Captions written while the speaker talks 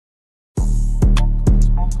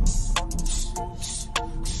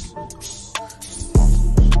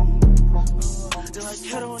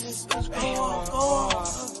What's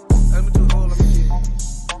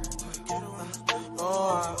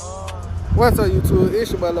up, YouTube?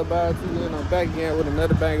 It's your boy Lil Bad TV, and I'm back again with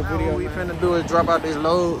another banger video. What we finna do is drop out this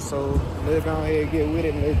load, so let's go ahead and get with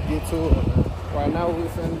it and let's get to it. Right now, what we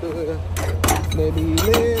finna do is let these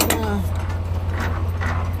legs down.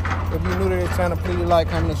 If you're new to this channel, please like,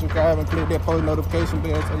 comment, and subscribe, and click that post notification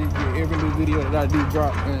bell so you get every new video that I do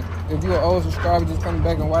drop. And if you're an old subscriber just coming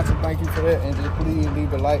back and watching, thank you for that. And just please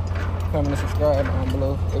leave a like, comment, and subscribe down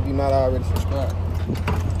below if you're not already subscribed.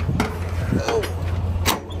 Oh.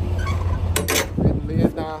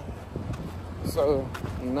 Down. So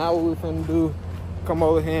now what we finna do, come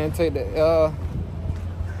over here and take the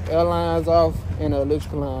air lines off and the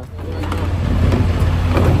electrical line.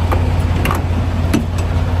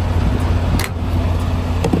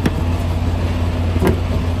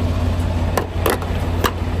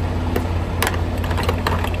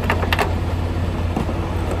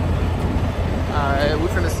 Alright, we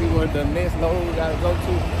finna see what the next load we gotta go to.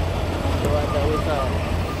 Go right there with our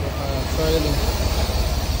trailer.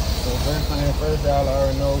 So first thing first, y'all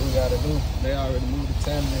already know what we gotta do. They already moved the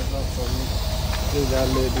 10 minutes up, so we just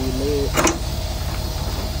gotta let these legs.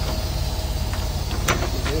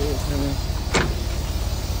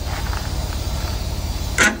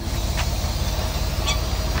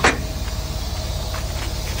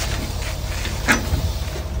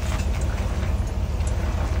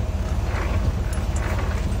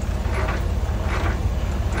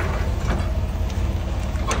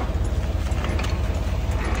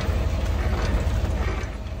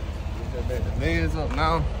 The legs up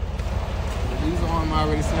now. These arms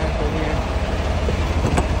already snapped over here.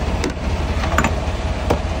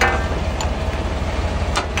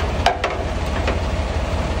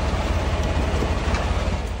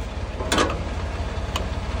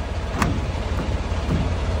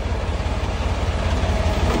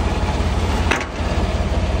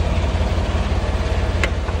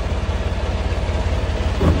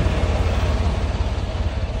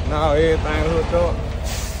 Now everything hooked up.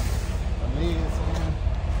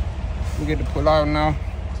 We get to pull out now,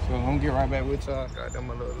 so I'm gonna get right back with y'all. Got them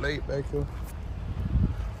a little late back here,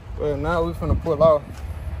 but now we finna pull off.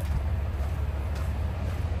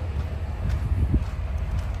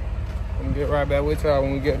 I'm gonna get right back with y'all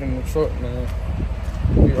when we get in the truck, man.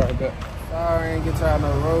 We'll be right back. Sorry, I ain't get y'all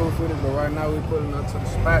no road footage, but right now we pulling up to the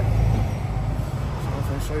spot. So I'm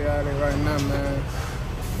finna show y'all that right now, man.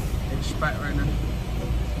 At the spot right now.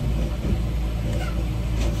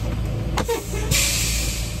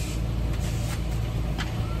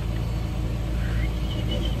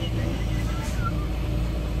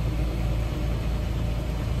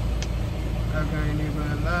 I can't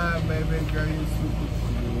even lie, baby girl, you super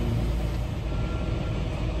cool.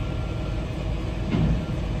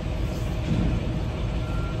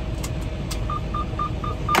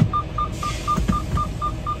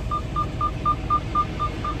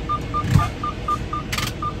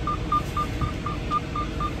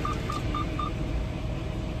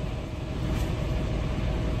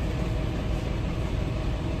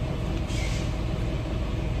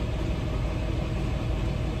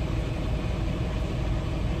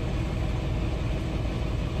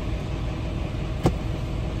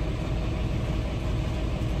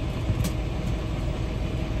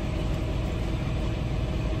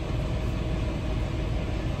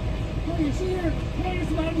 You see here,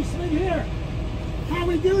 canvas about to be slid here. How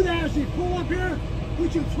we do that is you pull up here,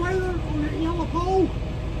 put your trailer on that yellow pole,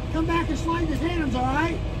 come back and slide the tandems, all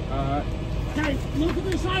right? All right. Okay, look at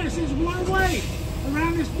this side. It says one way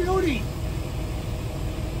around this building.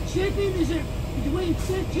 Shipping is at between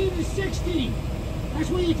 15 and 16. That's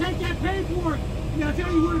when you take that paperwork, and they'll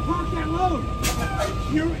tell you where to park that load.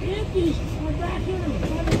 Your empties are back here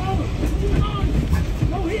by the road. Come on,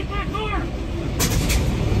 don't hit my car.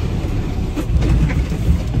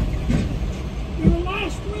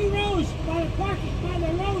 By the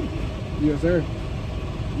road. Yes, sir.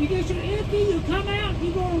 You get your empty, you come out,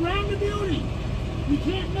 you go around the building. You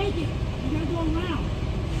can't make it. You gotta go around.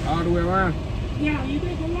 All the way around? Yeah, you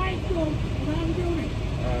make a right go around the building.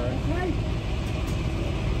 Alright. Okay?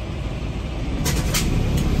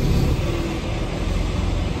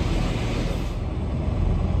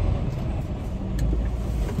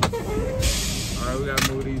 Alright, we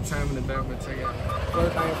gotta move these timing back and take out.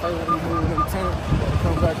 First thing first, when we move them timing, gotta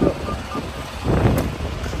come back up.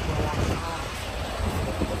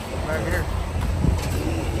 Right here.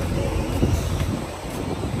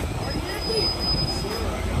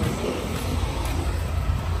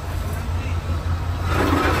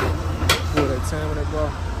 Pull that timing, bro.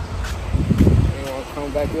 You want to come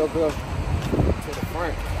back up here to the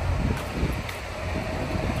front.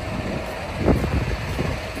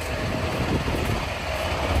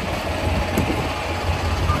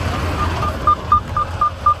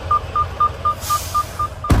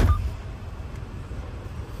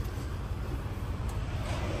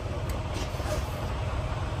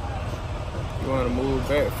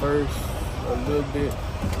 bit. So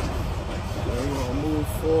we're gonna move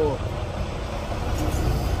forward.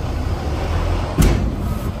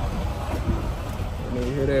 And then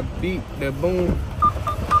you hear that beat, that boom.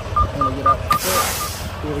 I'm gonna get out the truck.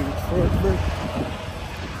 Pull your truck back.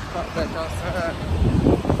 Pop back outside.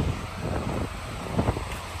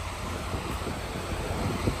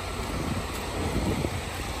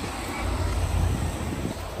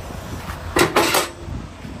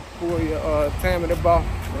 Pull your Tammany bar,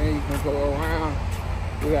 then you can go around.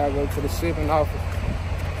 We gotta go to the shipping office,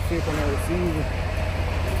 shipping and receiving.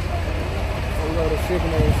 When we go to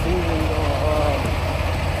shipping and receiving, we're gonna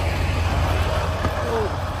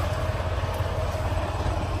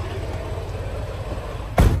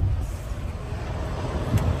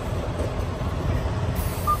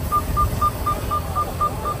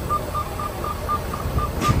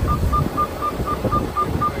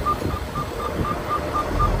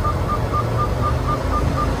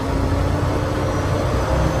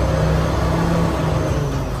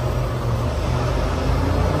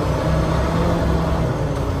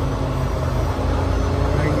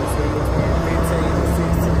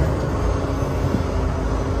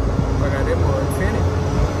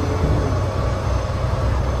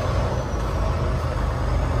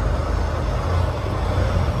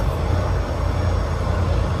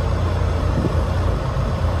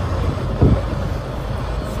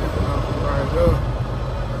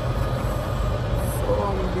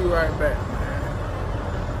right back, man.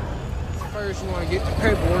 First, you want to get your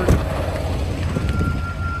paperwork.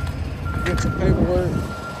 Get your paperwork.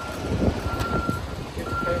 Get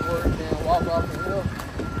your paperwork, then walk off of here.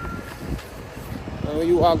 And when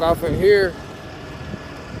you walk off of here,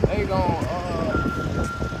 they gon'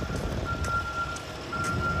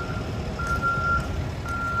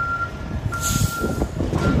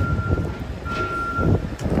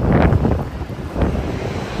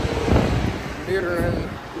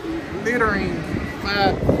 littering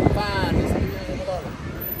fine is $300.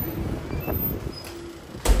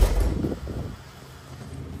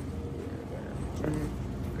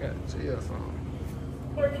 Got a jail phone.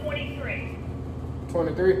 423.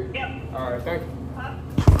 23? Yep. All right, thank you.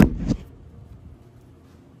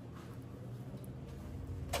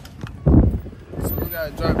 So we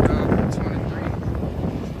gotta drop down to 23.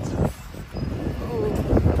 Oh,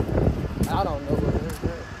 I don't know what it is.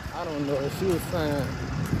 I don't know if she was saying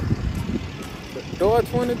the door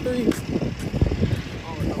 23. I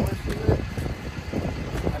don't know what she is.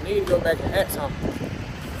 I need to go back and ask something.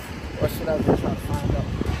 What should I just try to find out?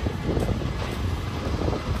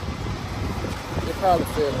 They probably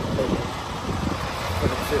said in the paper for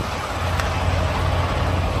the chip.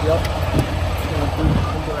 Yep. I'm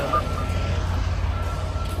going back.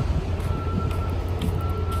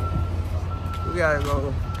 We gotta go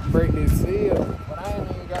break this seal, but I ain't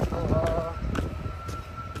even got no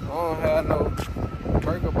I don't have no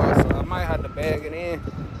breaker bar, so I might have to bag it in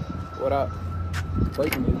without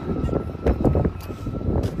breaking it.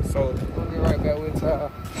 So we'll get right back with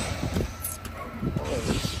y'all.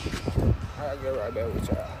 I'll get right back with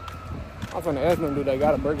y'all. I'm finna ask them, do they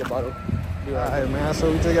got a breaker bottle? Alright, man,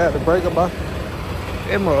 so we just got the breaker bar.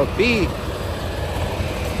 It must be.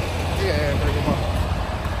 Yeah, breaker bar.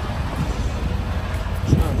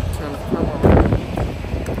 Trying to turn the camera around.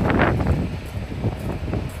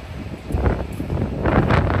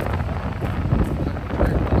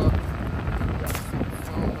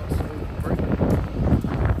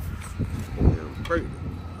 Break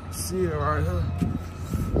the seal right here.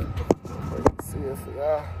 Break the seal for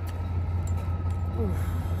y'all.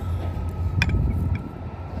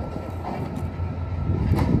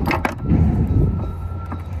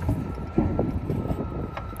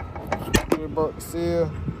 We broke the seal.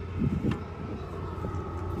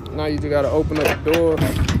 Now you just gotta open up the door.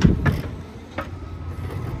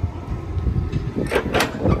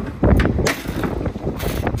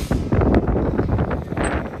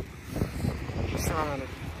 Trying to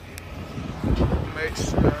make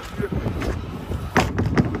sure I get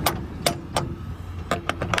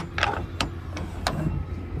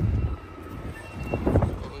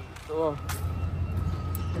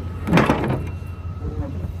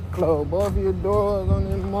close both of your doors on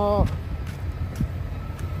this mall.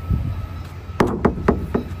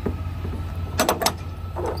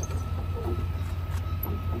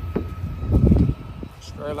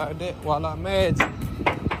 Straight like that, voila magic.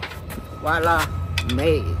 Voila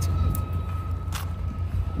magic.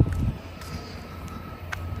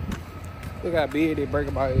 Look how big they break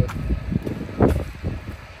about here.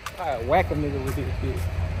 I whack a nigga with this bitch.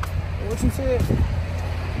 What you said?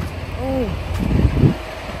 Oh.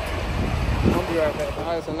 I'll be right back.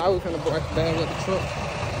 Alright, so now we're gonna bag up the truck.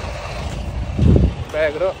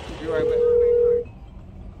 Bag it up. Be right back.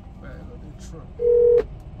 Bag up the truck.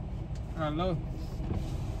 Hello.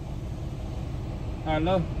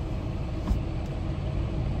 Hello.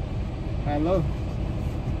 Hello.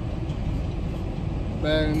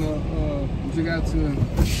 Bagging up. Just got to a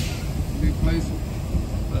big place.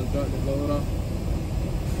 Let's drop the load off.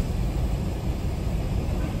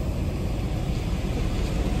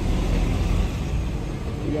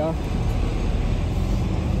 Yeah.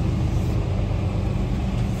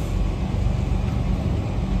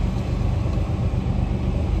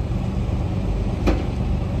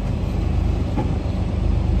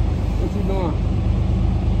 What you doing?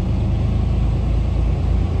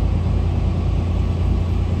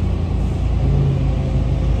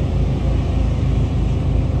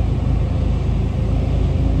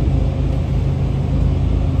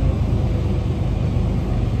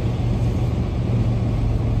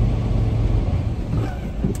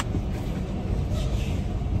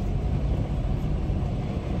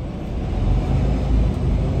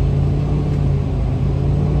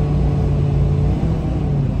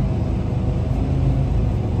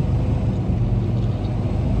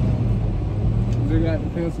 They got the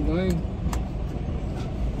Pennsylvania.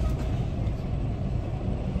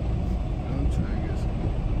 I'm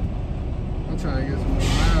trying to get some more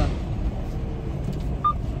miles.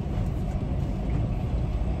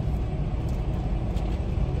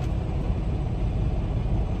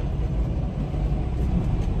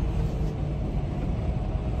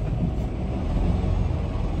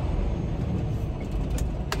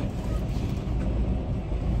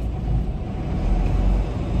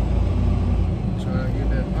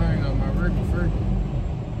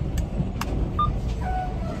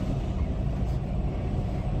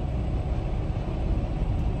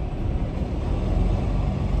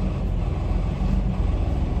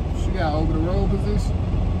 Over the road position.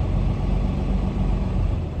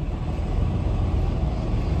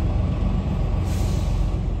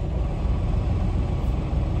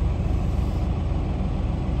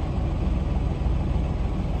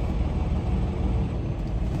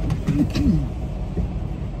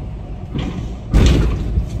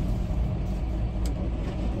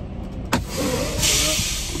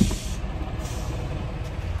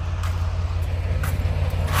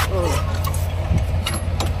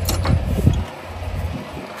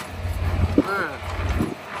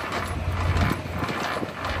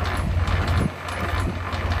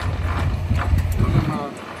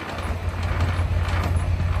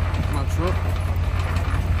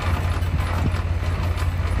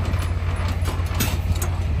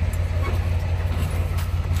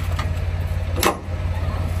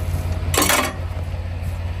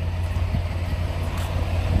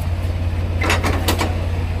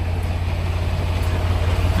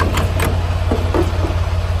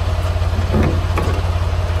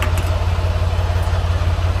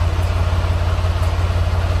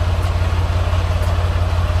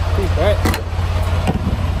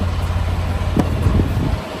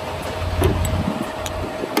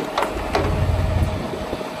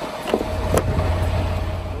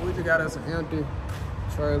 Got us an empty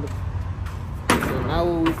trailer. So now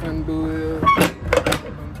what we finna do is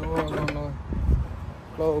them doors on the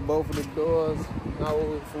close both of the doors. Now what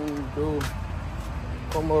we finna do,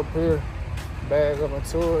 come up here, bag up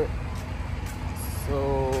into it,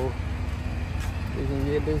 so we can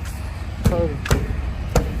get this curtain.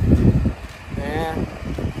 And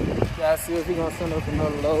gotta see if he gonna send us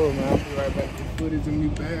another load, man. I'll be right back. The footage of me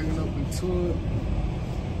bagging up into it.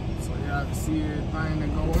 Y'all can see everything that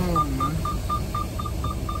go on, man.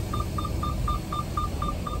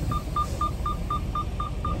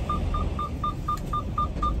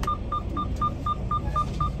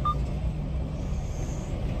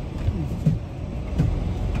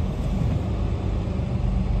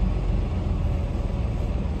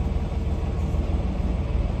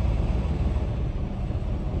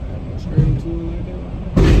 Straight into it like that.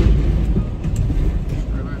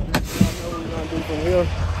 Straight like that. Y'all know what we're gonna do from here.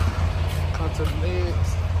 To the legs.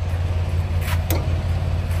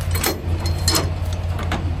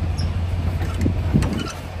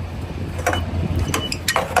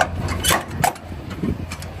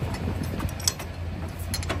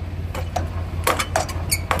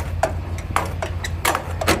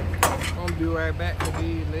 Gonna be right back to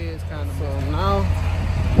these legs kind of. So now,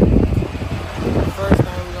 the first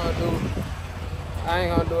thing we're gonna do, I ain't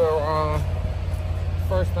gonna do it wrong.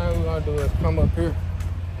 First thing we're gonna do is come up here.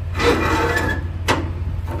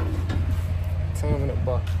 10-minute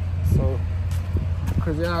bar. So,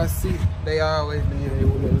 cause y'all see, they always leave their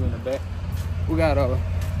wheels in the back. We gotta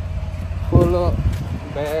pull up,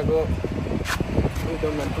 bag up, put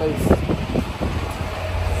them in place.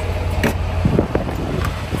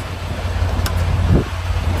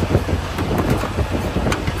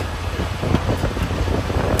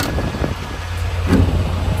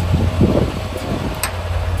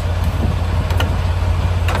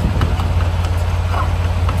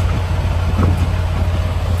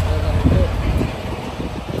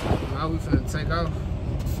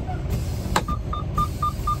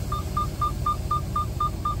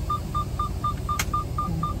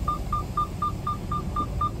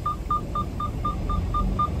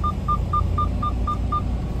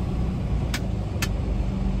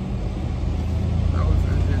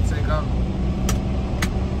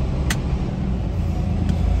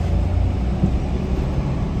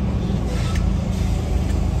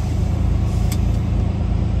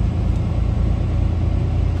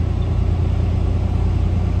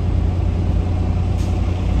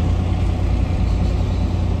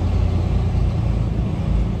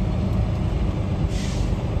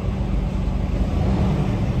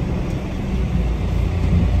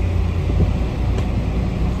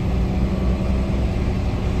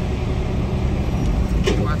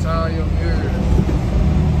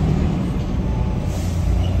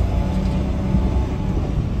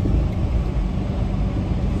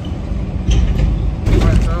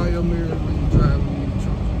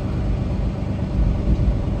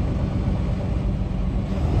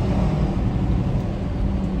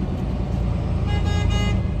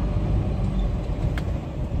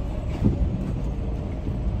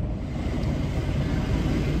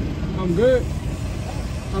 I'm good.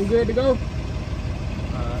 I'm good to go.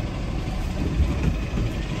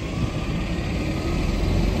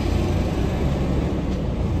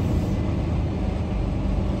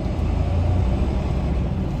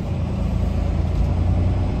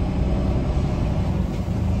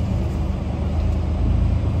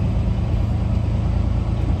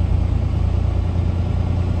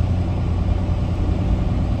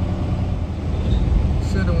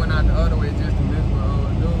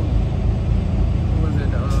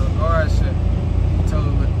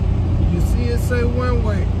 Say one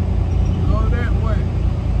way, go that way.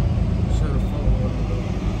 Should have followed one of those.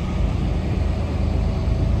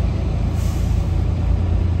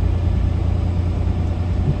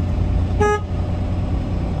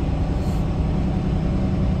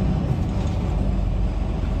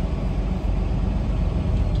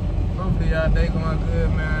 Hopefully y'all day going good,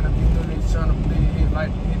 man. If you do this channel, please hit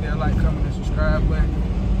that like, comment, and subscribe button.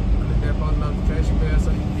 Click that post notification bell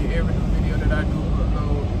so you can get every new video that I do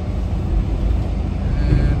upload.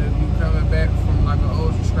 And if you coming back from like an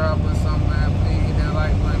old subscriber or something, man, please hit that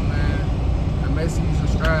like button, man. And make sure you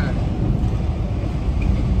subscribe.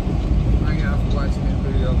 Thank y'all for watching this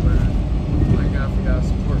video, man. Thank y'all for y'all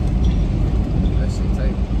support. That shit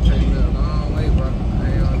take me a long way, bro. I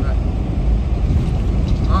ain't on that.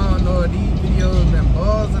 I don't know if these videos been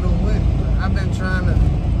balls of the wood, but I've been trying to, I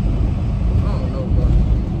don't know, bro.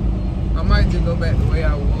 I might just go back the way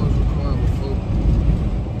I was recording before.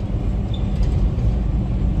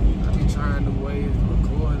 Trying the way to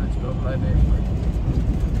record and stuff like that.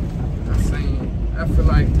 I feel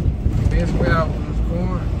like the best way I was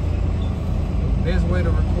recording, the best way to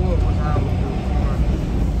record was how I was recording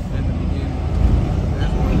in the beginning.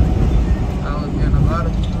 That's when I was getting a lot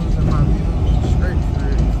of views in my videos straight for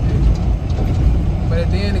it. But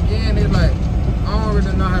then again, it's like, I don't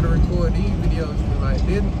really know how to record these videos. Like,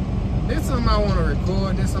 this something I want to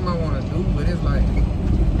record, this something I want to do, but it's like,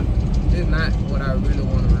 it's not what I really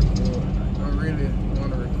want to record. I really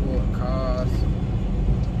want to record cars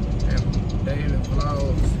and daily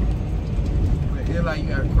vlogs, but it's like you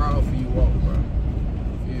gotta crawl for you walk, bro.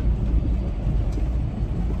 Feel me?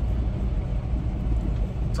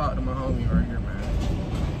 Talk to my homie right here, man.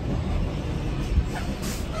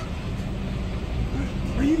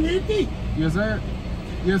 Are you empty? Yes, sir.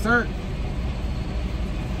 Yes, sir.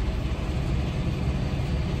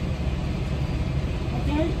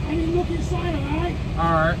 Okay, I didn't look inside, alright?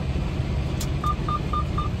 Alright.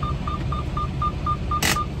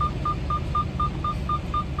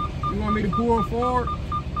 You want me to pull forward?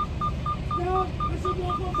 No, let's just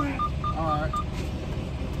walk on back. Alright.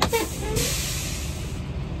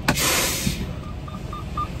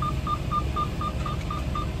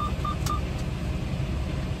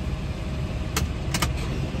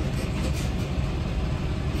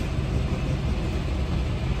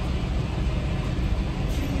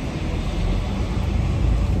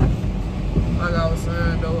 Like I was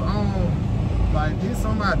saying though, like this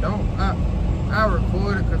something I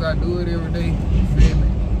record it because I do it every day, you feel me?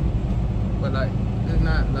 But like, it's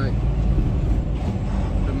not like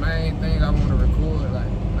the main thing I want to record, like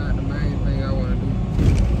not the main thing I want to do.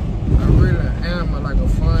 I really am like a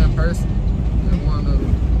fun person and want to do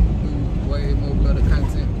way more better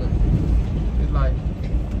content, but it's like,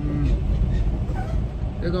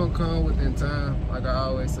 it's gonna come within time, like I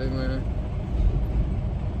always say, man.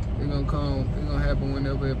 It's gonna come, it's gonna happen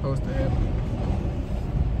whenever it's supposed to happen.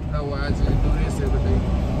 That's why I just do this every day.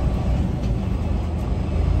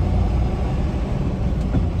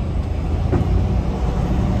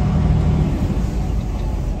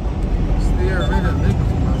 Still really looking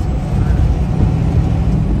for myself, man.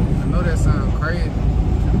 I know that sounds crazy,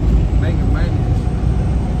 making money and shit.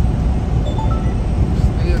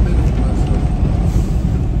 Still looking for myself.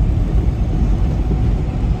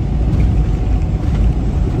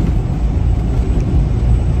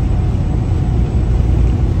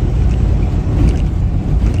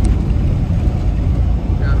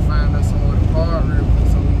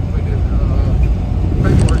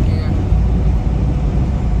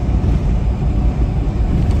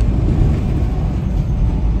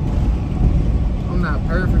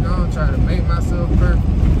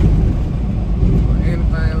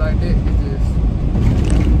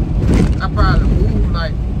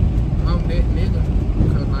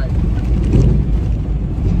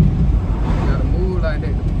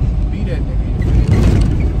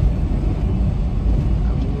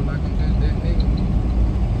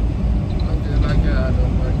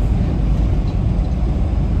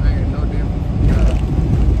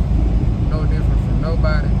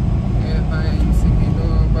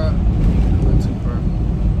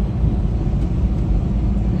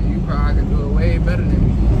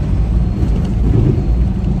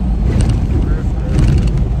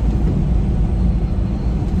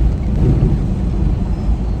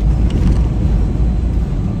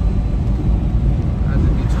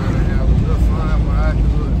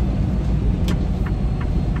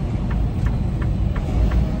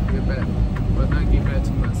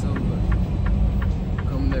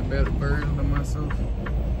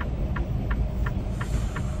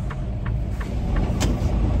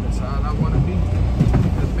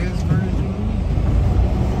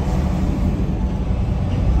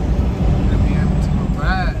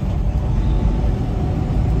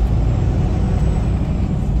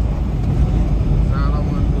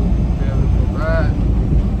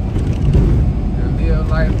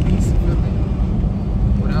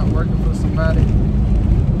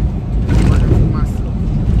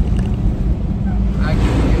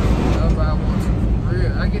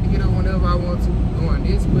 want to doing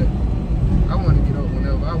this, but I want to get up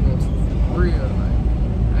whenever I want to for real.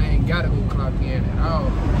 Like, I ain't gotta go clock in at all.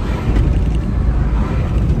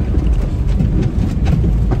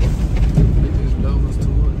 It just levels to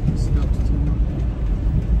it, steps to it.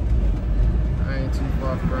 I ain't too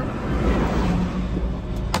far from it.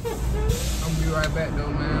 I'm gonna be right back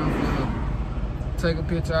though, man. I'm gonna take a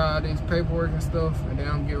picture of all this paperwork and stuff, and then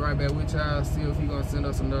I'm gonna get right back with y'all, see if he gonna send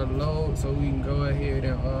us another load so we can go ahead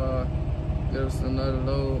and get us another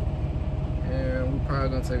load. And we probably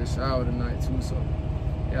gonna take a shower tonight too, so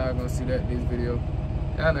y'all gonna see that in this video.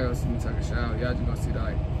 Y'all not gonna see me take a shower, y'all just gonna see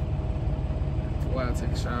like while I take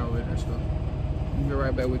a shower with it and stuff. We'll get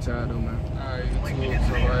right back with y'all though, man. Alright, YouTube,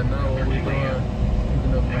 so right now what we doing,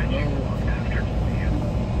 picking up my load.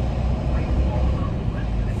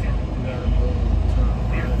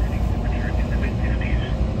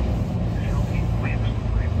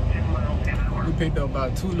 We picked up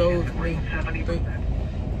about 2 loads, I think.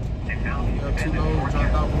 Yeah, 2 loads,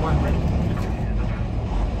 dropped off 1.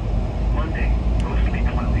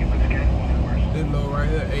 This load right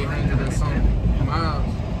here, 800 and something miles.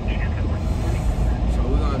 So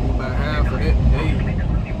we're gonna do about half of that today and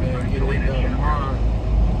get it there tomorrow.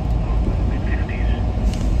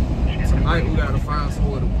 Tonight we gotta find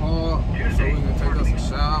somewhere to park so we can take us a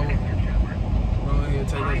shower. We're gonna here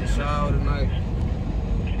take us a shower tonight.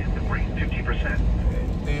 50%.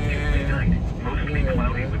 Then Mostly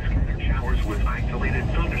cloudy with scattered showers with isolated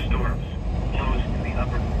thunderstorms. Lows in the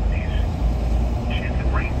upper 40s. Chance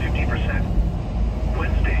of rain 50%.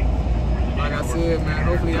 Wednesday. like I said, man,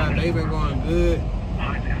 hopefully y'all day been going good.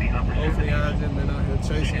 Highs in the upper Hopefully y'all just been out here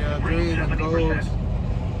chasing y'all dreams and goals.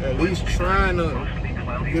 At least trying to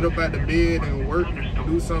get up out the bed and work,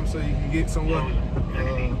 do something so you can get somewhere.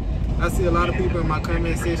 I see a lot of people in my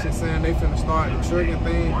comment section saying they finna start the trucking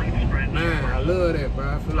thing. Man, I love that, bro.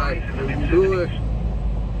 I feel like if you do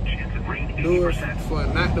it for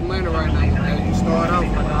not the money right now. As you start off,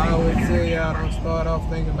 like I always tell y'all, don't start off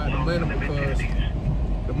thinking about the money because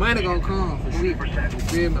the money gonna come for sure. You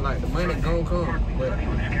feel me? Like the money gonna come, but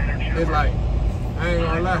it's like, I ain't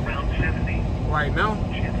gonna lie. Right now,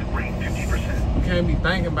 you can't be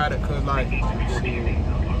thinking about it because like,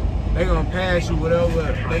 they gonna pass you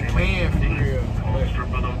whatever they can for real. But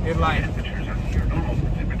it's like,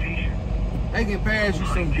 they can pass you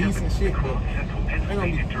some decent shit, but they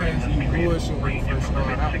gonna be passing you bullshit when you first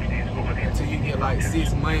start out. Until you get like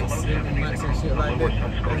 6 months, 7 months and shit like that.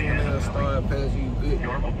 That's when they'll start passing you good,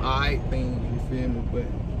 alright things, you feel me? But,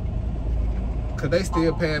 cause they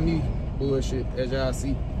still pay me bullshit as y'all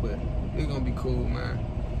see, but it's gonna be cool, man.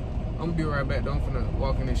 I'm gonna be right back though. I'm finna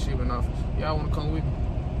walk in this shipping office. Y'all wanna come with me?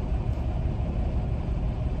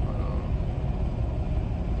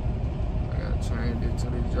 Change it to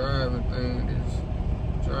the driving thing,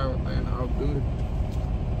 I'll do it.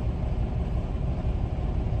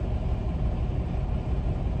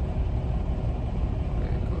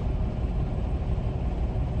 There you go.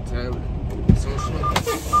 Tablet. So slow.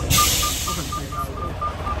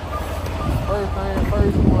 First thing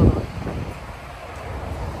first, you wanna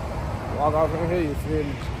walk off in here, you feel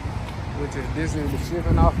me? This is the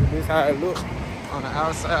shipping office, this how it looks on the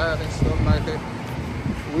outside and stuff like that.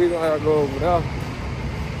 We're gonna go over there.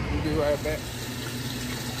 We'll be right back.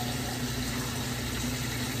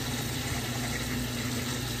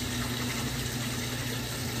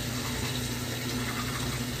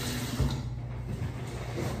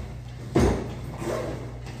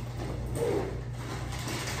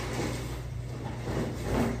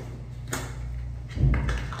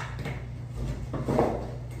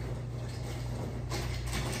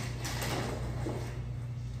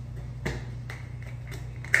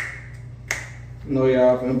 No,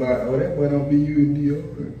 y'all finna buy, oh, that boy don't be using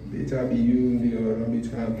deodorant. Bitch, I be using deodorant. Don't be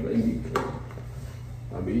trying to play me, cuz.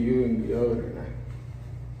 I be using deodorant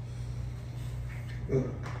now.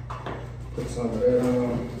 Put some of that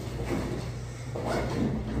on.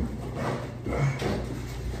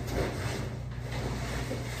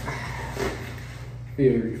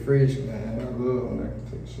 Feel refreshed, man. I love when I can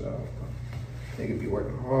take a shower. Nigga be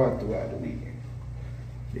working hard throughout the weekend.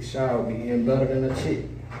 The shower be getting better than a chick.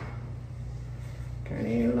 Can't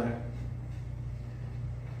even lie.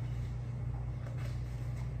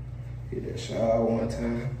 Get that shower one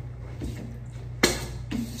time.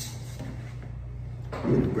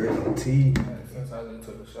 Put the bread on tea. Since I just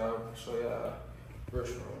took a shower, I'll show y'all the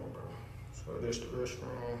restroom, bro. So this the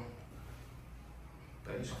restroom.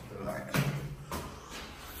 Basically like,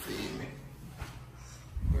 feed me.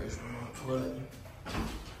 Restroom, toilet.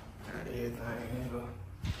 Got everything in here.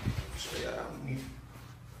 Show y'all me.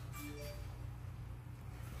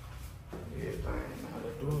 Everything how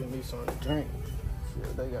to do it. me something to drink.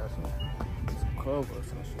 Shit, they got some cover or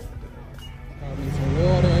some shit. Got me some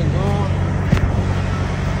water and gone.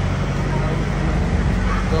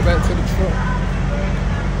 Go back to the truck.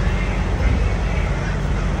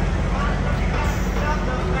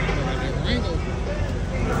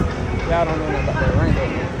 Y'all don't know nothing about that Rango.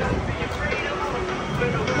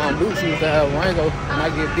 My boots used to have Rango. When I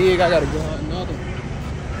get big, I gotta get her another.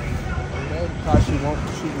 Whatever car she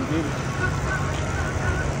wants, she can get it.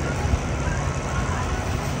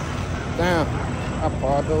 Damn, I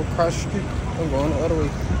parked over across the street. I'm going the other way.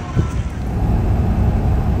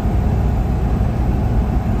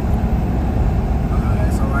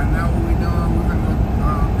 Alright, so right now what we doing, we're gonna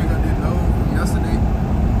pick up this load from yesterday.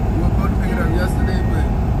 We were supposed to pick it up yesterday, but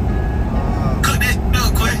cook this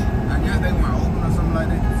real quick. I guess they weren't open or something like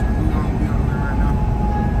that. So we're gonna be on the way right now.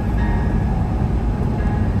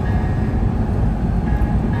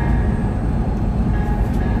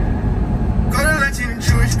 Go to lunch in the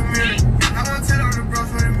Jewish community. I won't tell on the bros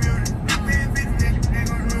for the music. Being big nigga, they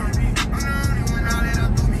gon' ruin me. I'm the only one out there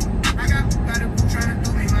that do me. I got a boo trying to do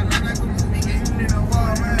me. My life like a movie, getting in the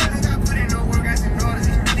wall, man. I got put in no work, I said no, this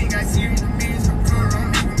think I serious to me. It's a blur. I'm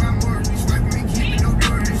leaving my mortgage. We swiping me, keeping no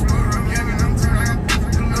door. This motor, I'm young and I'm turning. I got put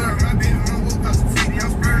for the lure. My baby mom woke up some 50,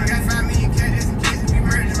 I'm spurting. Got 5 million cash in case we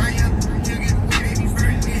murder. My young still get away, they be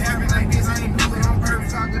virgin. It happen like this, I ain't do it on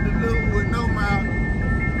purpose. Talking to Lil with no mouth.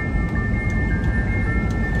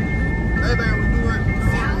 Everything was doing.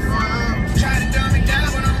 Try to dumb me down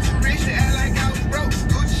when I'm too rich to act like I was broke.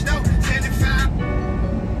 Gucci stove, 75.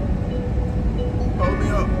 Hold me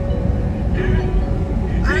up.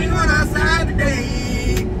 I ain't going outside today.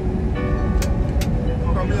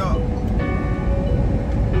 Hold me up.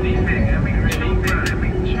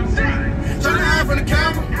 Tryna hide from the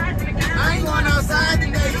camera. I ain't going outside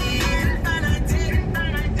today.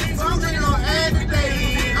 So I'm drinking on every day.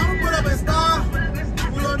 I'ma put up a star.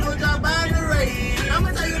 We gon' do a job by the raid. I'ma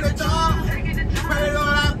take you to talk. Pray Lord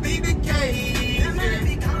I beat the case.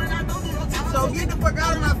 So get the fuck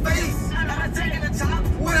out of my face.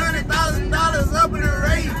 $100,000 up in the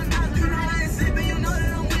race.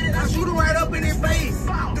 I shoot him right up in his face.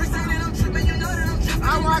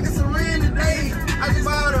 I'm rocking Serene today. I just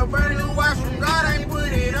bought a brand new watch from God. I ain't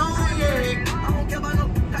put it on yet.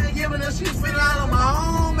 I ain't giving a shit, spend it all on my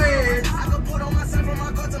own meds. I can put on myself from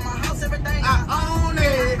my car to my house, everything. I own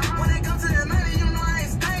it. When it comes to the money, you know I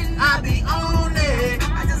ain't staying. I be on it.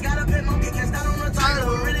 I just gotta pay my get cashed out on the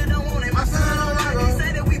title. Really don't want it. My son don't like it.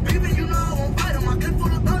 Say that we beefing, you know I won't fight him. My clip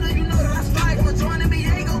full of thunder, you know that I strike. I'ma join the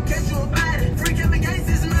NBA, go catch you a body. Free Kevin Gates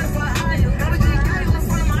is enough for hire. Everything got it on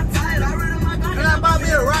front of my title. I rid of my gun. And I bought me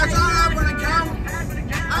a rock, so I'm up on the camera.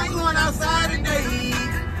 I ain't going outside today.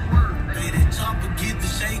 Hey, that chopper get the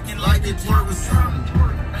shaking like it twerk or something.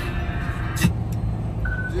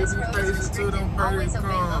 Just be patient till them Always purchase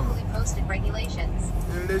obey come. locally posted regulations.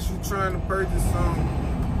 Unless you trying to purchase something.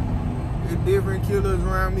 There's different killers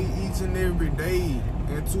around me each and every day.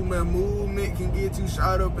 And too much movement can get you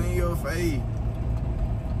shot up in your face.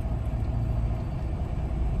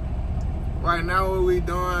 Right now what we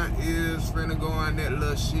doing is finna go on that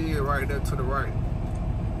little shit right there to the right.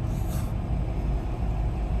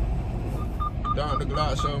 Dr.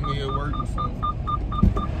 Glock showed me it working for me.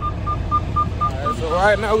 Alright, so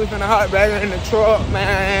right now we finna hop back in the truck,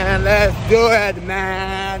 man. Let's do it,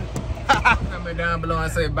 man. Comment down below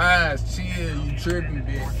and say bye. Chill, you tripping,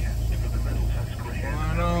 bitch. What's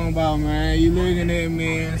going on about, man? You looking at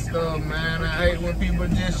me and stuff, man. I hate when people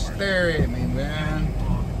just stare at me, man.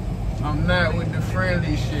 I'm not with the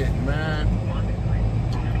friendly shit, man.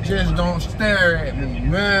 Just don't stare at me,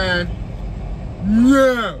 man.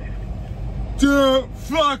 Yeah. Don't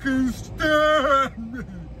fucking stare at me.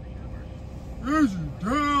 Is you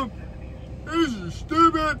dumb? Is you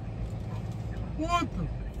stupid? What the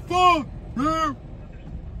fuck, man?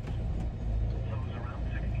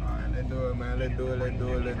 Alright, let's do it, man. Let's do it, let's do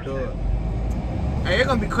it, let's do it. Hey, it's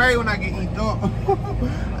gonna be crazy when I get eaten up.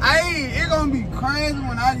 Hey, it's gonna be crazy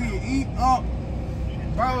when I get eaten up.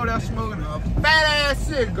 Bro, that's smoking a fat ass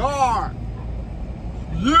cigar.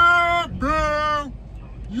 Yeah, bro.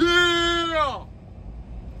 Yeah.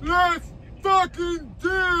 Let's fucking do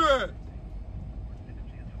it.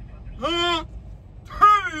 Huh?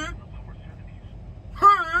 Turn it.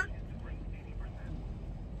 Turn it.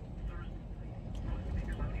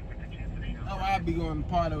 Oh, I'll be going to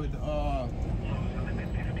party with the,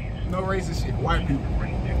 no racist shit, white people.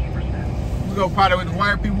 We go party with the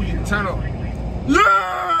white people, we can turn up.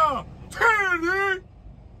 Yeah! Turn it!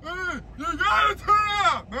 Hey, you gotta turn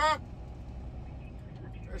up, man!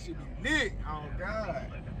 That shit be lit, oh God.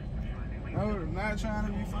 No, I'm not trying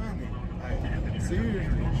to be funny. Like,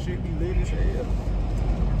 seriously, this shit be lit as hell.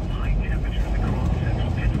 High temperatures across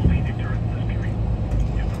central Pennsylvania during this period.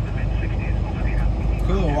 In the mid-60s over the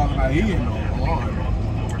Allegheny Could walk out here no alarm.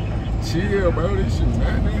 Chill, bro. This shit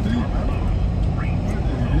not that deep.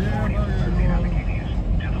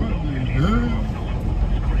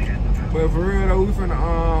 But for real though, we finna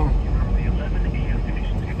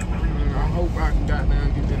I hope I can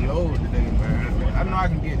goddamn get this load today, man. I know I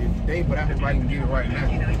can get it today, but I hope I can get it right now.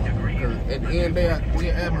 Cause at the end of the day, I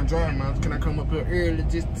did ask my driver, man, can I come up here early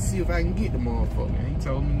just to see if I can get the motherfucker? And he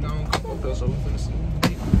told me don't come up there, so we finna see.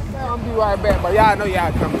 Man, I'm gonna be right back, but y'all know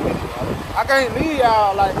y'all coming with me. I can't leave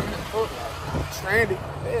y'all like stranded.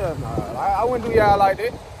 Hell nah. I wouldn't do y'all like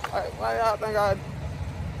that. Like, why y'all think I?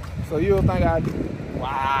 So you'll think I do?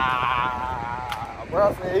 Wow,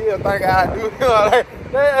 bro. He'll think I do. Like,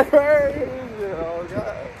 that's crazy. Oh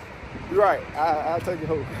God. You're right. I'll take it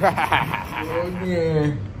home.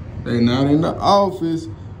 Again, they not in the office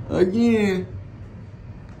again.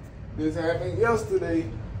 This happened yesterday.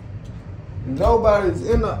 Nobody's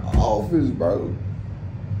in the office, bro.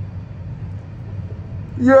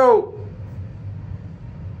 Yo.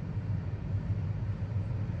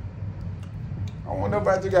 I wonder if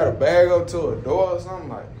I just got a bag up to a door or something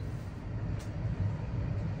like.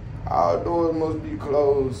 All doors must be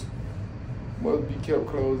closed. Must be kept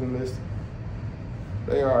closed unless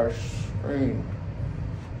they are screened.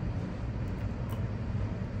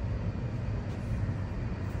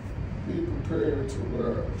 Be prepared to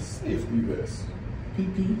wear safety vests,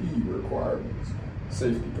 PPE requirements,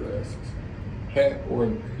 safety glasses, hat or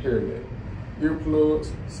hairnet,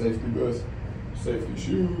 earplugs, safety vests, safety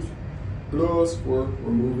shoes, gloves for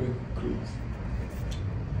removing cleats.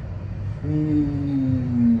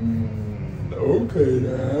 Okay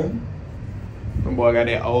then. Them boy got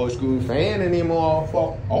that old school fan in him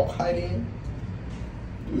motherfucker. Okay then.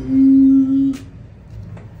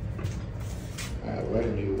 Wait a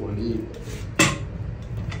minute, one either.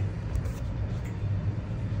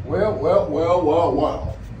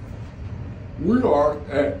 Well. We are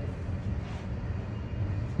at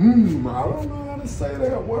I don't know how to say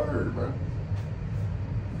that word, bro.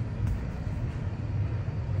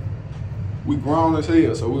 We grown as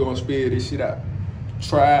hell, so we're gonna spell this shit out.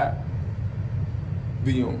 Trivium.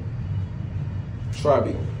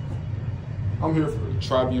 I'm here for the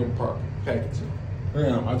Trivium packaging.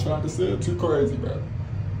 Damn, I tried to say it too crazy, bro.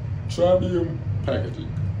 Trivium packaging.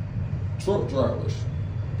 Truck drivers,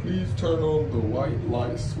 please turn on the white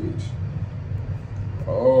light switch.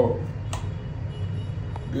 Oh.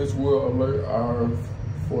 This will alert our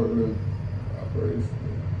forklift operators.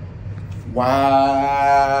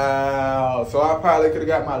 Wow. So I probably could have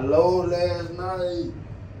got my load last night.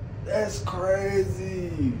 That's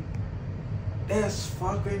crazy. That's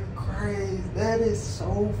fucking crazy. That is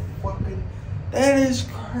so fucking, that is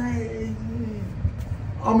crazy.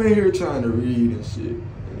 I'm in here trying to read and shit.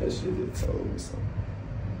 And that shit just told me something.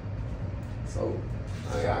 So,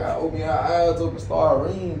 I gotta open your eyes up and start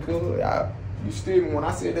reading, cuz. You still, when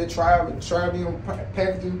I said that Trivium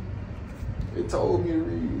packaging, it told me to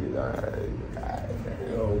read it. God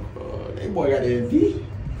damn, that boy got that V.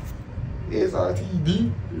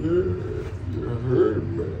 SRTD. Yeah, you heard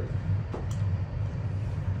me.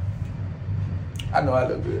 I know I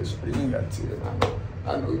look good, so you ain't got to tell me.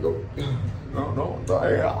 I know you go. No, nah.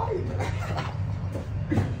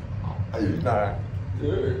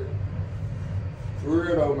 Yeah. For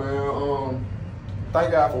real though, man.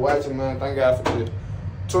 Thank God for watching, man. Thank God for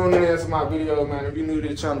tuning in to my video, man. If you're new to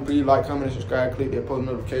this channel, please like, comment, and subscribe. Click that post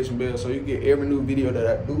notification bell so you get every new video that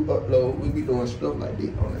I do upload. We be doing stuff like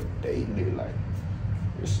this on a daily. Like,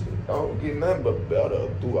 this shit don't get nothing but better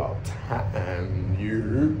throughout time. You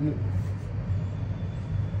heard me?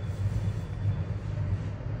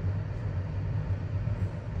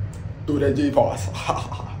 Through that G-Pause. I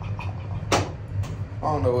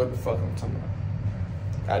don't know what the fuck I'm talking about.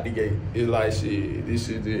 Out the gate, it's like shit. This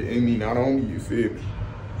shit just in me, not on me. You feel me?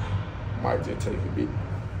 Might just take a bit.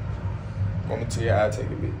 I'm gonna tell you how I take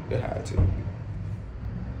a bit. That's how I take a bit.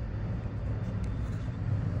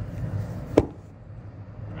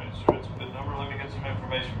 Alright, sir, it's a good number. Let me get some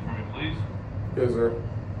information from you, please. Yes, sir.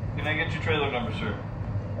 Can I get your trailer number, sir?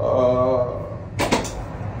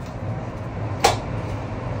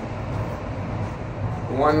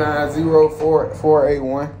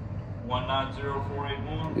 1904481.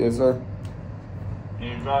 190481? Yes, sir. And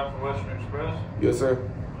you drive for Western Express? Yes, sir.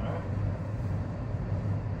 Alright.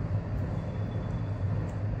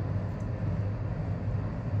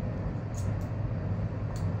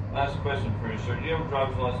 Last question for you, sir. Do you have a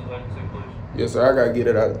driver's license I can see, please? Yes, sir. I gotta get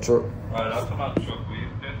it out of the truck. Alright, I'll come out the truck for you,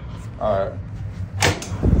 okay? All right.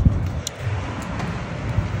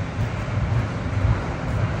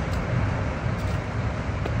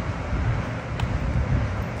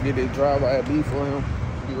 get this drive-by ID for him.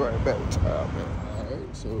 Be right back with y'all, man. All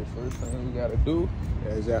right, so first thing we gotta do,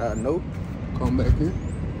 as y'all know, come back here,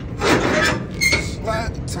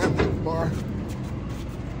 slide the temper bar.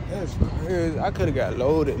 That's crazy. I could have got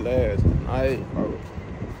loaded last night, bro.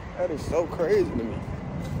 That is so crazy to me.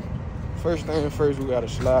 First thing first, we gotta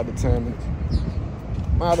slide the timers.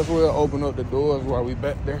 Might as well open up the doors while we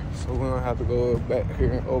back there, so we don't have to go back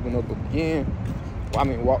here and open up again. Well, I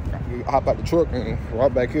mean, hop out the truck and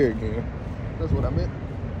walk back here again. That's what I meant.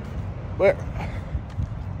 But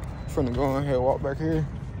I'm finna go ahead and walk back here.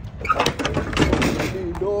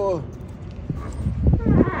 Open the door.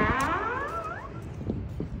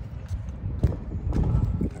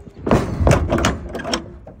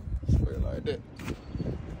 Straight like that.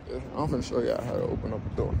 I'm finna show y'all how to open up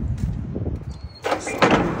the door.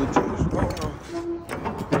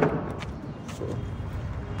 So,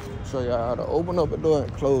 show y'all how to open up a door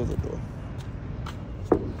and close the door.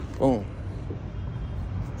 Boom.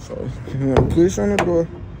 So, you're gonna push on the door.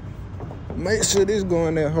 Make sure this go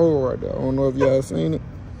in that hole right there. I don't know if y'all seen it.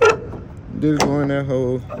 This go in that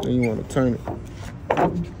hole, then you wanna turn it.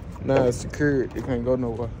 Now it's secured, it can't go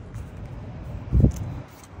nowhere.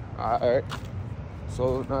 Alright.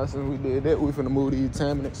 So now since we did that, we finna move these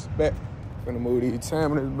contaminants back.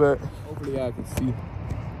 Hopefully y'all can see.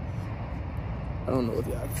 I don't know if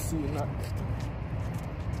y'all can see or not.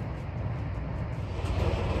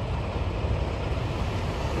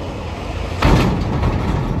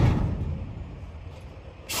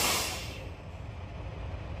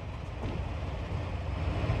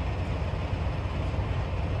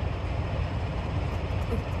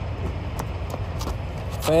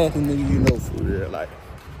 Fastest nigga you know, for real, like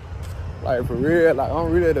for real, like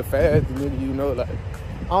I'm really the fastest nigga you know, like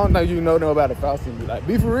I don't think you know nobody faster than me. Like,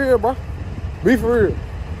 be for real, bro. Be for real.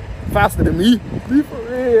 Faster than me. Be for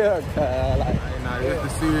real, God. Like, now this is the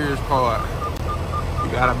serious part.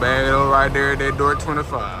 You gotta bag it up right there at that door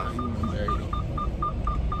 25. You wanna bag it up.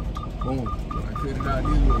 Boom. I cut it out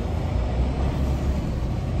this way.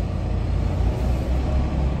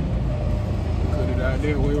 Cut it out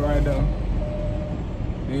that way right there.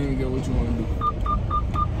 Then you get what you wanna do.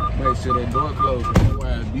 Make sure that door closes. That's why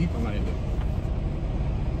it's beeping like that.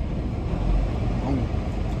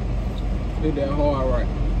 Hit that hard right.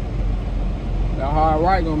 That hard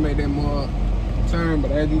right gonna make that more turn,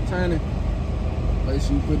 but as you turn it, make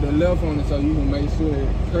sure you put the left on it so you can make sure it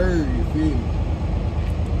curves, you feel me?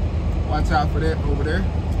 Watch out for that over there.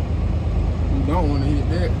 You don't wanna hit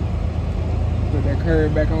that. Put that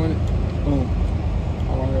curve back on it. Boom.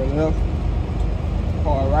 Hard left.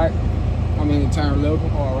 Hard right. I mean turn left,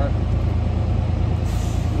 hard right.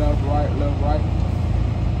 Left, right, left, right.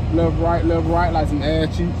 Left, right, like some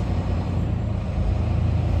ass cheeks.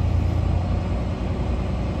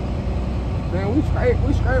 Man, we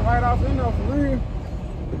straight right off in there for real.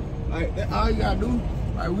 Like, that all you gotta do.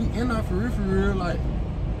 Like, we in there for real, like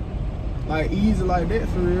easy like that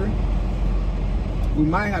for real. We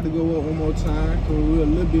might have to go up one more time because we're a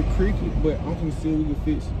little bit creaky, but I'm gonna see if we can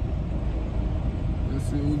fix it. Let's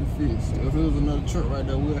see if we can fix it. If it was another truck right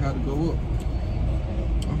there, we'll have to go up.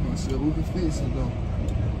 I'm gonna see if we can fix it though.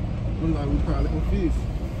 Look like we probably can fix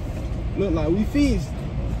it. Look like we fixed it.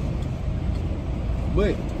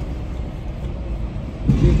 But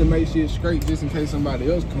just to make shit straight, just in case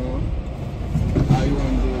somebody else comes, all you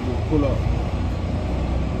wanna do is just pull up.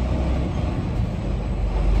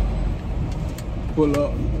 Pull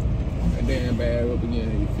up and then bag up again,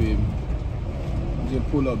 you feel me? Just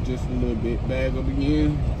pull up just a little bit, bag up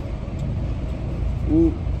again.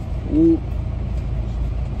 Whoop, whoop.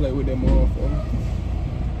 Play with that motherfucker.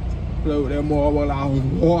 Play with that motherfucker while I was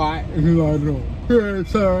white. Like no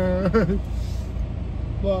parasite.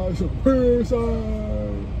 Like some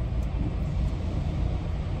parasite.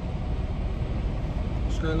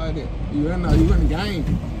 Straight like that. You in the game.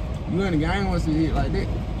 You in the game once you hit like that.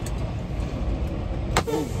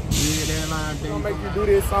 Oh, red airline thing. Gonna make you do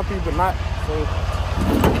this, some people not. So you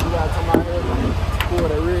gotta come out here, pull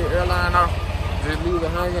that red airline off, just leave it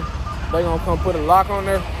hanging. They gonna come put a lock on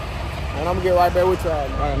there, and I'm gonna get right back with y'all.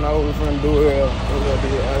 Right now we're gonna do it. We're gonna do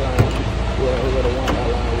the airline. We're gonna one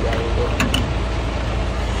airline we gotta go.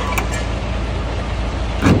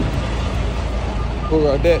 Pull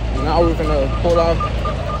out that. Now we're gonna pull off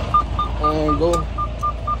and go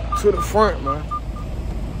to the front, man.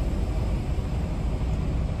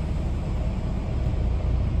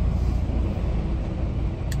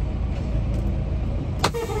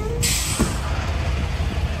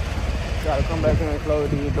 Gotta come back in and close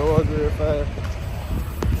these doors real fast.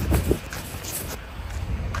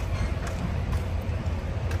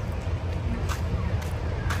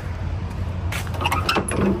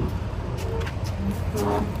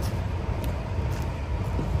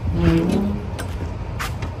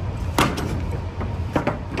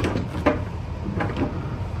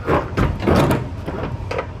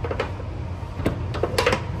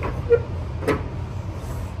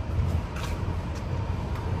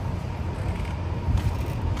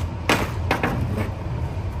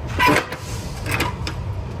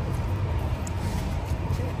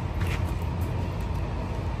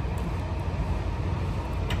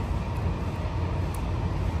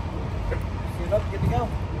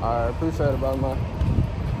 Alright, appreciate it, brother, man.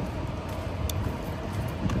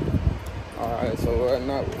 Alright, so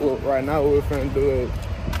right now what we're finna do is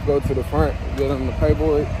go to the front, get them the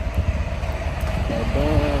paperwork, and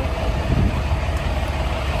then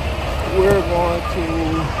we're going to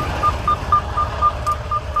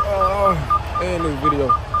end this video.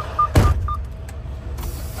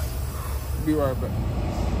 Be right back.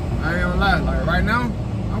 I ain't gonna lie, like right now,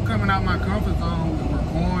 I'm coming out my comfort zone with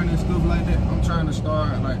recording and stuff like that. I'm trying to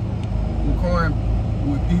start like recording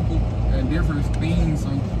with people and different things. So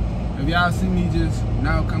if y'all see me just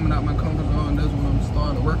now coming out my comfort zone, that's what I'm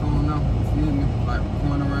starting to work on now. You feel me? Like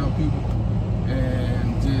going around people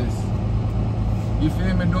and just, you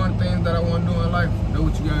feel me, doing things that I want to do in life. That's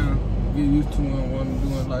what you gotta get used to and want to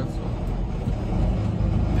do in life. So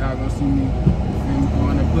y'all gonna see me,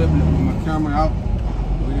 going in public with my camera out.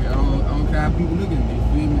 I don't care how people look at me, you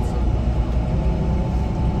feel me? So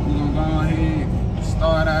we're gonna go ahead and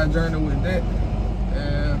start our journey with that.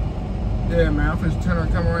 Yeah, man, I'm finna turn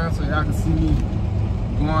and come around so y'all can see me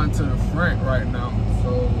going to the front right now.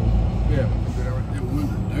 So yeah, that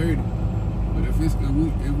window dirty. But if we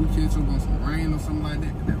catch up on some rain or something like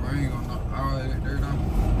that, that rain gonna knock all that dirt off.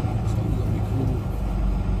 So we're gonna be cool.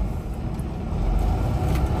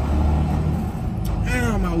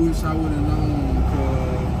 Damn, I wish I would have known,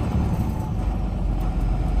 because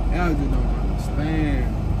y'all just don't understand.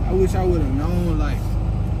 I wish I would have known, like,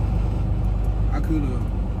 I could have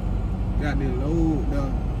got the load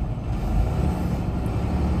though.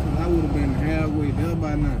 Cause I would have been halfway there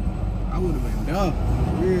by now. I would have been there,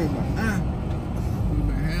 for real, by now. Would have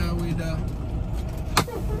been halfway there.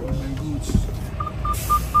 Would have been Gucci.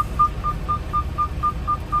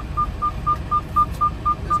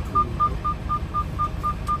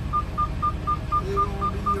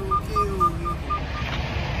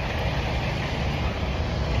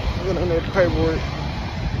 On that paperwork.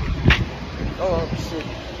 Oh shit.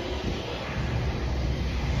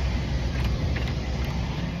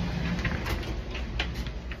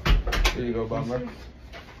 There you go, Bomber.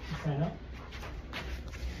 Sign up.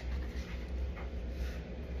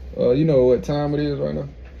 You know what time it is right now?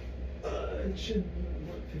 It should,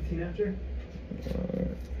 what, 15 after?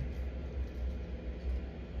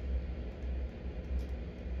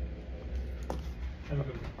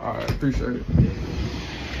 Alright, appreciate it.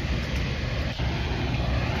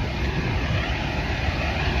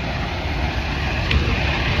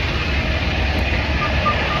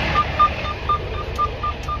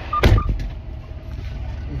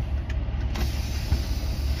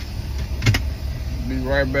 Be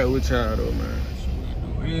right back with y'all though, man. So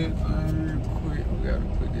we do anything real quick. We gotta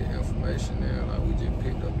put the information in, like we just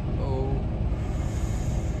picked up the load.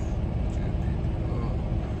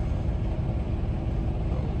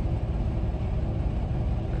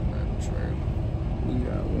 We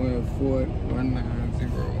got 14190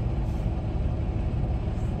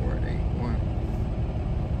 481.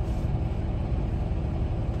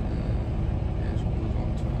 Yes, we was on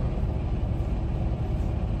time.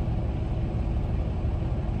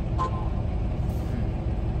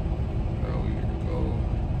 Now we get to go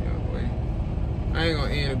the other way. I ain't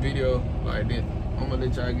gonna end the video like this. I'm gonna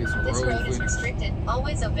let y'all get some This road road is footage. restricted.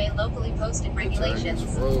 Always obey locally posted Let y'all get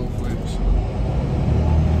regulations. some road footage.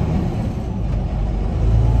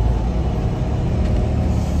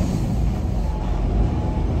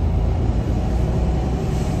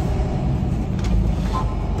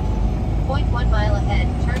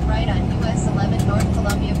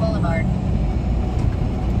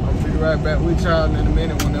 Right back with y'all in a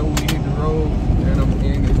minute whenever we hit the road, and I'm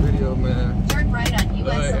ending this video, man. Turn right on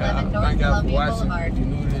US 11 North Thank y'all for Columbia watching. Boulevard. If you're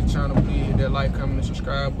new to this channel, please hit that like, comment, and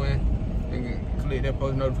subscribe button, and click that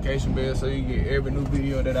post notification bell so you get every new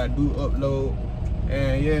video that I do upload.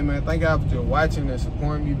 And yeah, man, thank y'all for just watching and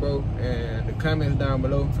supporting me, bro. And the comments down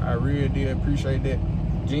below, I really did appreciate that,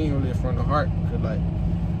 genuinely from the heart. Cause like,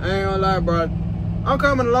 I ain't gonna lie, bro. I'm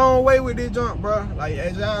coming a long way with this junk, bro. Like,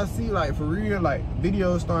 as y'all see, like, for real, like,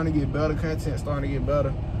 videos starting to get better, content starting to get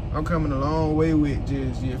better. I'm coming a long way with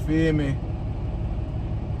just, you feel me,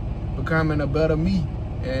 becoming a better me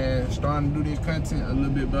and starting to do this content a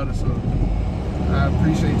little bit better. So, I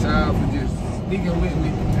appreciate y'all for just sticking with me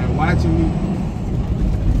and watching me.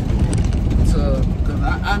 Because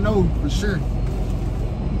I know for sure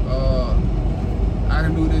I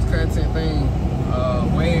can do this content thing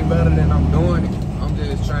way better than I'm doing it. I'm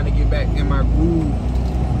just trying to get back in my groove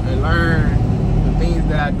and learn the things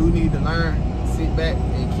that I do need to learn. Sit back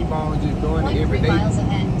and keep on just doing it every day. 3 miles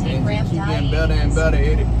ahead, take And ramp just keep to getting better and I-80. better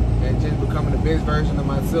at it. And just becoming the best version of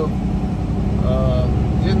myself.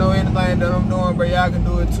 Just know anything that I'm doing, bro, y'all can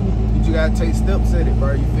do it too. But you gotta take steps at it,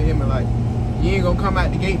 bro. You feel me? Like, you ain't gonna come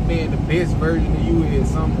out the gate being the best version of you is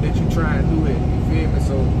something that you try and do it. You feel me?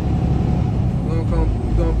 So you gonna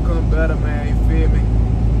become better, man. You feel me?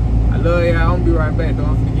 I love y'all. I'm gonna be right back though.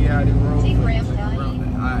 I'm gonna get out of the road. Take ramp around the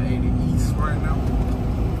I-80 East right now.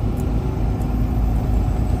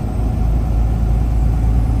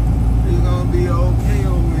 It's gonna be okay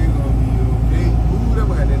over here. It's gonna be okay. Ooh, that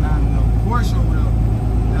way that not no Porsche over there.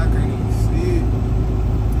 I can't even see it.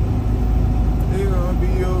 It's gonna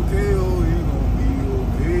be okay over here. It's gonna be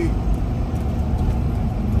okay.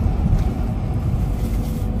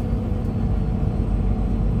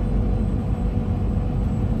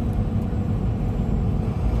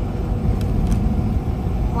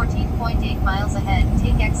 Miles ahead,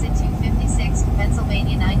 take exit 256,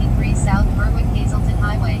 Pennsylvania 93 South Berwick-Hazelton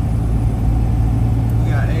Highway. We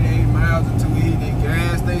got 88 miles until we hit that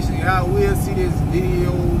gas station. Y'all will see this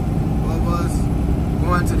video of us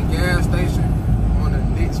going to the gas station on the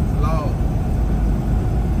next vlog.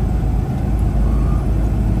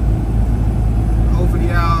 Hopefully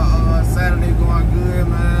y'all Saturday going good,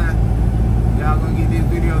 man. Y'all gonna get this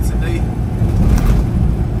video today.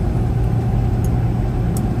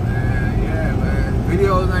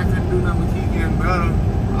 Videos ain't finna do nothing but keep getting better.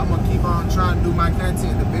 I'm gonna keep on trying to do my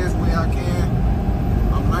content the best way I can.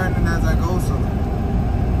 I'm learning as I go, so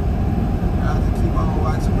y'all have to keep on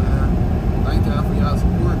watching, man. Thank y'all for y'all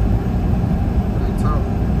support. Real talk.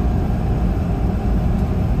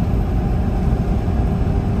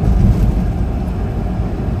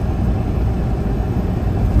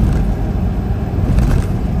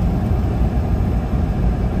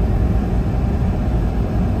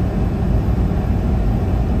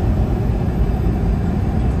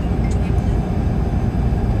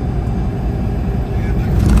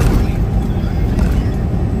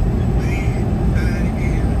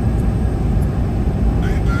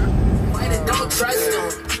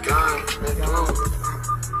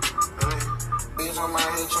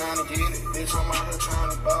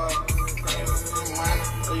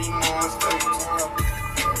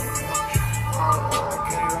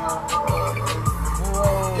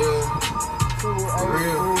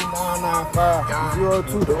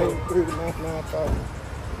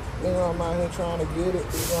 I'm out here trying to get it.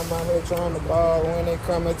 I'm out here trying to ball. When they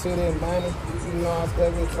coming to this money, you know I'm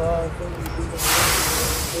stepping trying.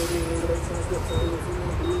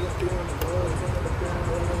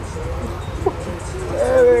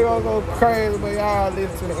 Yeah, they gonna go crazy, but y'all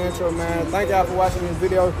listen to the intro, man. Thank y'all for watching this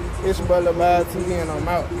video. It's your boy LaVibe TV, and I'm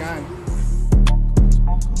out, gang.